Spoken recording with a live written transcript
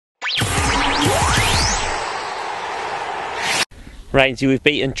Rainsy, we've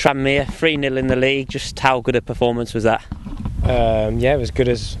beaten Tranmere 3-0 in the league. Just how good a performance was that? Yeah, it was good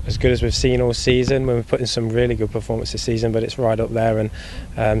as good as we've seen all season. We've put in some really good performances this season, but it's right up there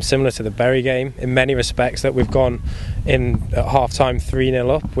and similar to the Bury game in many respects, that we've gone in at half time 3-0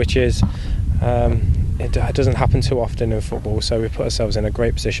 up, which is it doesn't happen too often in football. So we put ourselves in a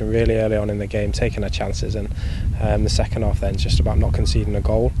great position really early on in the game, taking our chances, and the second half then is just about not conceding a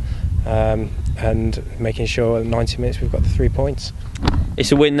goal and making sure at 90 minutes we've got the 3 points.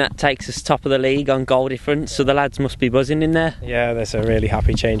 It's a win that takes us top of the league on goal difference, so the lads must be buzzing in there. Yeah, there's a really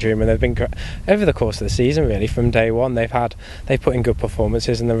happy change room, and they've been over the course of the season. Really, from day one, they've put in good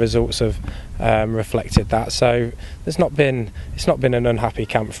performances, and the results have reflected that. So it's not been an unhappy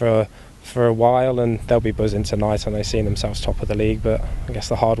camp for a while, and they'll be buzzing tonight, and they've seen themselves top of the league. But I guess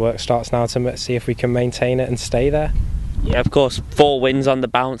the hard work starts now to see if we can maintain it and stay there. Yeah, of course, 4 wins on the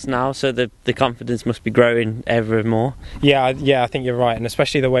bounce now, so the confidence must be growing ever more. Yeah, I think you're right, and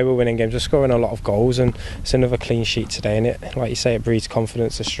especially the way we're winning games, we're scoring a lot of goals, and it's another clean sheet today, and it, like you say, it breeds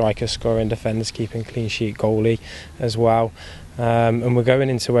confidence. The strikers scoring, defenders keeping clean sheet, goalie as well. And we're going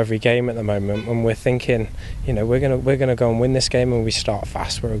into every game at the moment and we're thinking, we're gonna go and win this game, and we start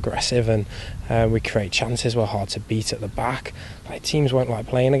fast, we're aggressive, and we create chances. We're hard to beat at the back. Like, teams won't like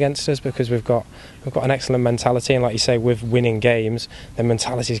playing against us because we've got an excellent mentality, and like you say, with winning games, the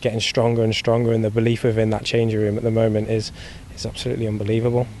mentality is getting stronger and stronger, and the belief within that changing room at the moment is absolutely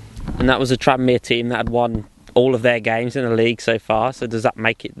unbelievable. And that was a Tranmere team that had won all of their games in the league so far, so does that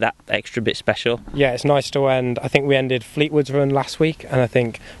make it that extra bit special? Yeah, it's nice to end. I think we ended Fleetwood's run last week, and I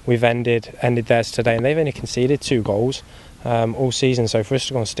think we've ended theirs today, and they've only conceded 2 goals all season. So for us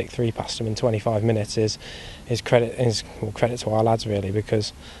to go and stick 3 past them in 25 minutes is credit to our lads, really,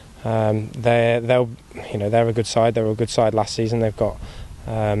 because they're a good side. They were a good side last season. They've got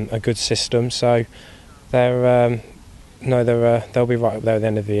a good system, so they'll be right up there at the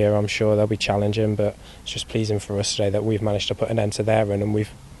end of the year. I'm sure they'll be challenging, but it's just pleasing for us today that we've managed to put an end to their run and we've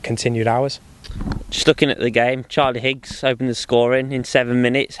continued ours. Just looking at the game, Charlie Higgs opened the scoring in 7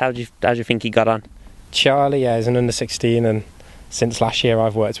 minutes. How do you think he got on? Charlie, yeah, is an under 16, and since last year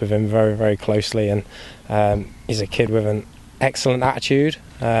I've worked with him very, very closely, and he's a kid with an excellent attitude,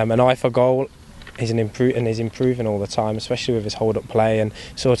 an eye for goal. He's improving all the time, especially with his hold-up play. And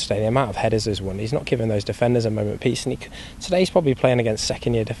saw today the amount of headers he's won. He's not giving those defenders a moment of peace. And today he's probably playing against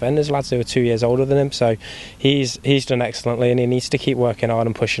second-year defenders, lads who are 2 years older than him. So he's done excellently, and he needs to keep working hard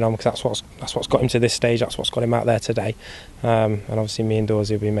and pushing on, because that's what's got him to this stage. That's what's got him out there today. And obviously me and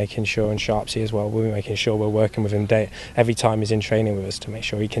Dorsey will be making sure, and Sharpsy as well, we'll be making sure we're working with him every time he's in training with us to make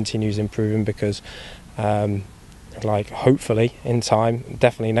sure he continues improving, because hopefully in time,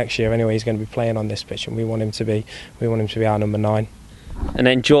 definitely next year anyway, he's going to be playing on this pitch, and we want him to be our number 9. And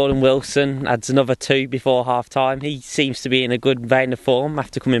then Jordan Wilson adds another 2 before half time. He seems to be in a good vein of form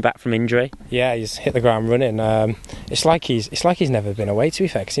after coming back from injury. Yeah, he's hit the ground running. It's like he's never been away, to be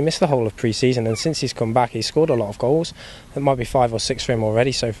fair, because he missed the whole of pre-season, and since he's come back he's scored a lot of goals. It might be 5 or 6 for him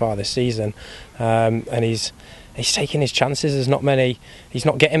already so far this season, and he's taking his chances. He's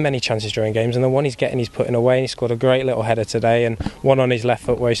not getting many chances during games, and the one he's getting he's putting away. And he scored a great little header today, and one on his left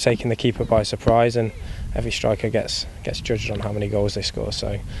foot where he's taking the keeper by surprise. And every striker gets judged on how many goals they score.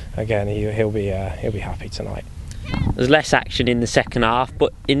 So again, he'll be happy tonight. There's less action in the second half,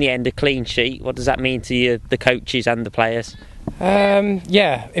 but in the end a clean sheet. What does that mean to you, the coaches and the players?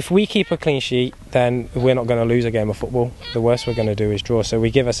 Yeah, if we keep a clean sheet, then we're not going to lose a game of football. The worst we're going to do is draw, so we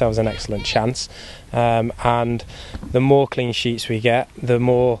give ourselves an excellent chance, and the more clean sheets we get, the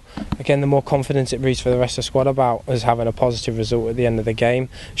more confidence it breeds for the rest of the squad about us having a positive result at the end of the game.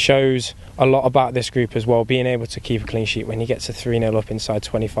 Shows a lot about this group as well, being able to keep a clean sheet when you get to 3-0 up inside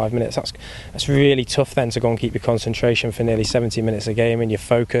 25 minutes. That's really tough then to go and keep your concentration for nearly 70 minutes a game, and your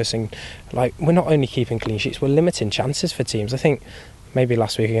focus, and we're not only keeping clean sheets, we're limiting chances for teams. I think maybe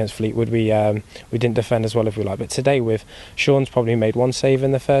last week against Fleetwood we didn't defend as well as we like, but today Sean's probably made 1 save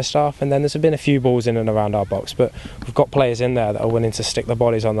in the first half, and then there's been a few balls in and around our box, but we've got players in there that are willing to stick the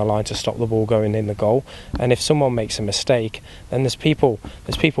bodies on the line to stop the ball going in the goal. And if someone makes a mistake, then there's people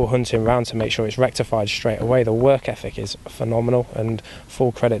hunting around to make sure it's rectified straight away. The work ethic is phenomenal, and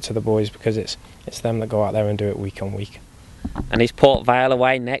full credit to the boys, because it's them that go out there and do it week on week. And is Port Vale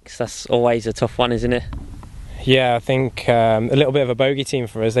away next? That's always a tough one, isn't it? Yeah, I think a little bit of a bogey team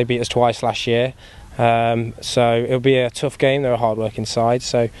for us. They beat us twice last year, so it'll be a tough game. They're a hard-working side,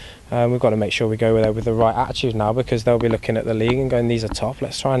 so we've got to make sure we go there with the right attitude now, because they'll be looking at the league and going, these are top.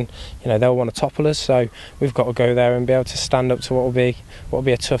 Let's try and, they'll want to topple us. So we've got to go there and be able to stand up to what will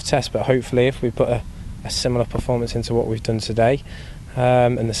be a tough test. But hopefully, if we put a similar performance into what we've done today,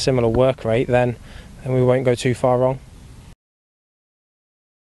 and a similar work rate, then we won't go too far wrong.